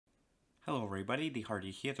Hello everybody, the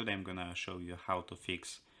Hardy here. Today I'm gonna show you how to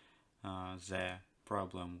fix the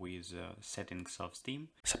problem with settings of Steam.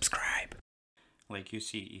 Subscribe! Like you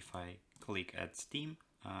see, if I click at Steam,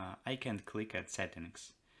 I can't click at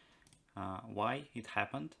settings. Why it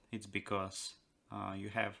happened? It's because you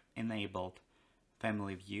have enabled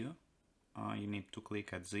family view. You need to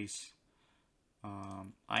click at this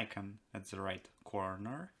icon at the right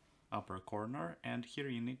corner, upper corner, and here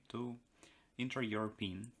you need to enter your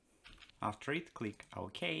PIN. After it, click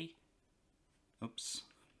OK. Oops.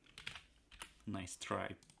 Nice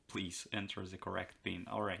try. Please enter the correct PIN.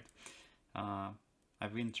 Alright.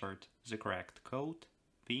 I've entered the correct code,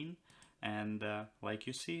 PIN, and like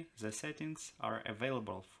you see, the settings are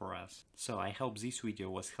available for us. So I hope this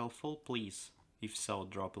video was helpful. Please, if so,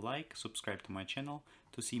 drop a like, subscribe to my channel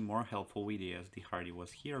to see more helpful videos. The Hardy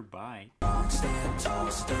was here. Bye. Stand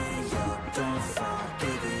tall, stay up, don't fall,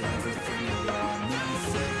 give it everything you want,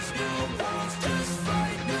 nothing.